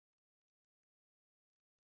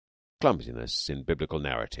Clumsiness in biblical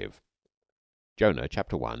narrative. Jonah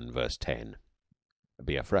chapter 1 verse 10.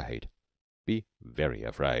 Be afraid. Be very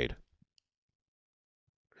afraid.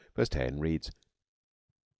 Verse 10 reads,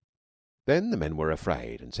 Then the men were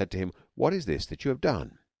afraid, and said to him, What is this that you have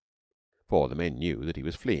done? For the men knew that he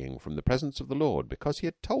was fleeing from the presence of the Lord, because he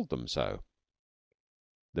had told them so.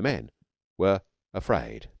 The men were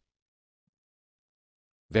afraid.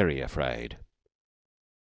 Very afraid.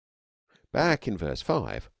 Back in verse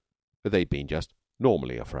 5, they'd been just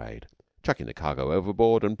normally afraid, chucking the cargo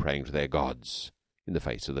overboard and praying to their gods in the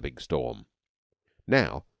face of the big storm.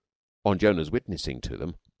 Now, on Jonah's witnessing to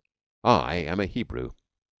them, I am a Hebrew.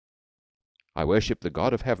 I worship the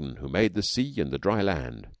God of heaven who made the sea and the dry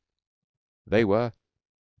land. They were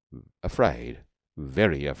afraid,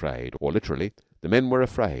 very afraid, or literally, the men were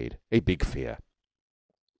afraid, a big fear.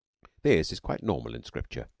 This is quite normal in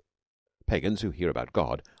Scripture. Pagans who hear about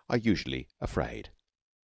God are usually afraid.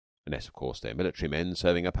 Unless, of course, they're military men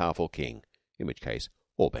serving a powerful king, in which case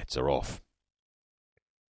all bets are off.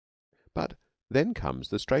 But then comes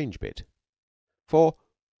the strange bit. For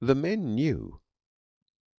the men knew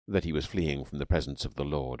that he was fleeing from the presence of the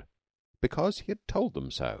Lord, because he had told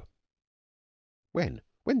them so. When?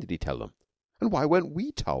 When did he tell them? And why weren't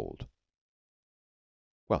we told?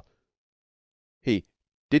 Well, he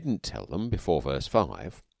didn't tell them before verse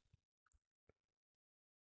 5,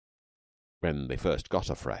 when they first got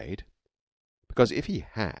afraid, because if he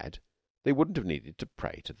had, they wouldn't have needed to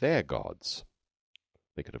pray to their gods.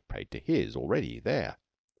 They could have prayed to his already there.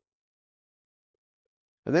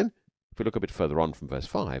 And then, if we look a bit further on from verse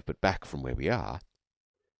 5, but back from where we are,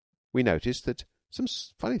 we notice that some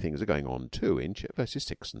funny things are going on too in verses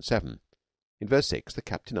 6 and 7. In verse 6, the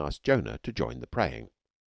captain asked Jonah to join the praying.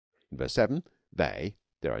 In verse 7, they,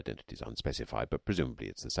 their identity is unspecified, but presumably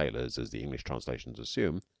it's the sailors, as the English translations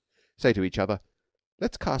assume, say to each other,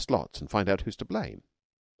 Let's cast lots and find out who's to blame.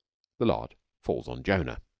 The lot falls on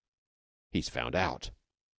Jonah. He's found out.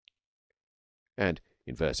 And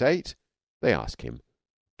in verse 8, they ask him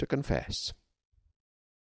to confess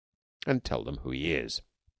and tell them who he is.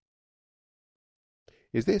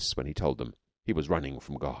 Is this when he told them he was running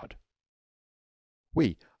from God?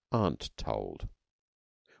 We aren't told.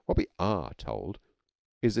 What we are told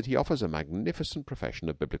is that he offers a magnificent profession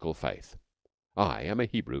of biblical faith. I am a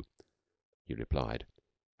Hebrew, he replied,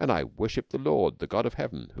 and I worship the Lord, the God of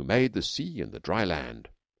heaven, who made the sea and the dry land.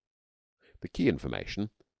 The key information,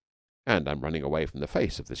 and I'm running away from the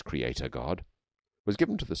face of this Creator God, was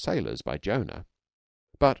given to the sailors by Jonah,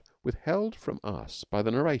 but withheld from us by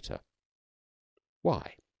the narrator.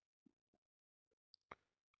 Why?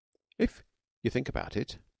 If you think about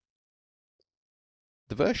it,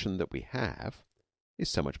 the version that we have is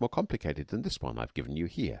so much more complicated than this one I've given you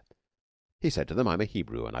here. He said to them, I'm a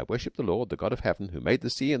Hebrew, and I worship the Lord, the God of heaven, who made the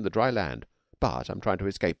sea and the dry land, but I'm trying to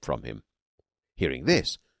escape from him. Hearing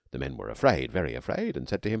this, the men were afraid, very afraid, and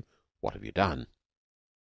said to him, What have you done?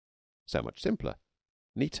 So much simpler,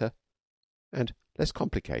 neater, and less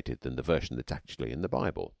complicated than the version that's actually in the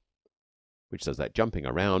Bible, which does that jumping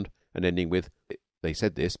around and ending with, they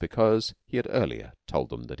said this because he had earlier told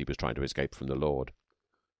them that he was trying to escape from the Lord.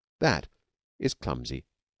 That is clumsy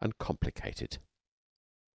and complicated.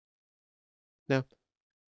 Now,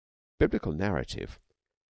 biblical narrative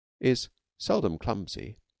is seldom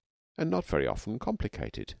clumsy and not very often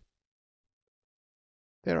complicated.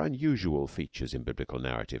 There are unusual features in biblical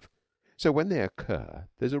narrative, so when they occur,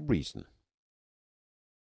 there's a reason.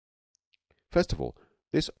 First of all,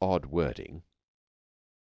 this odd wording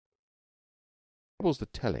troubles the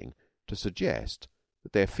telling to suggest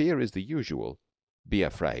that their fear is the usual be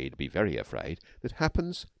afraid, be very afraid, that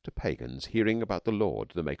happens to pagans hearing about the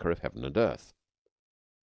Lord, the maker of heaven and earth.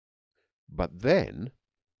 But then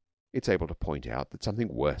it's able to point out that something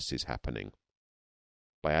worse is happening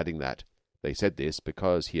by adding that they said this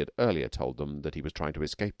because he had earlier told them that he was trying to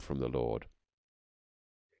escape from the Lord.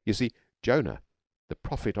 You see, Jonah, the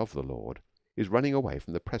prophet of the Lord, is running away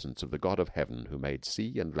from the presence of the God of heaven who made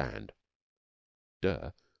sea and land.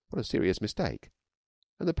 What a serious mistake.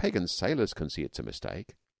 And the pagan sailors can see it's a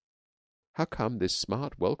mistake. How come this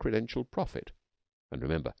smart, well-credentialed prophet, and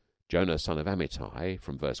remember, Jonah, son of Amittai,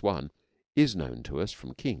 from verse 1, is known to us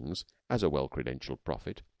from Kings as a well-credentialed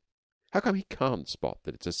prophet, how come he can't spot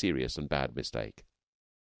that it's a serious and bad mistake?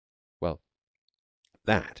 Well,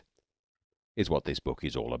 that is what this book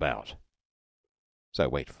is all about. So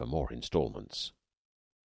wait for more installments.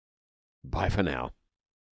 Bye for now.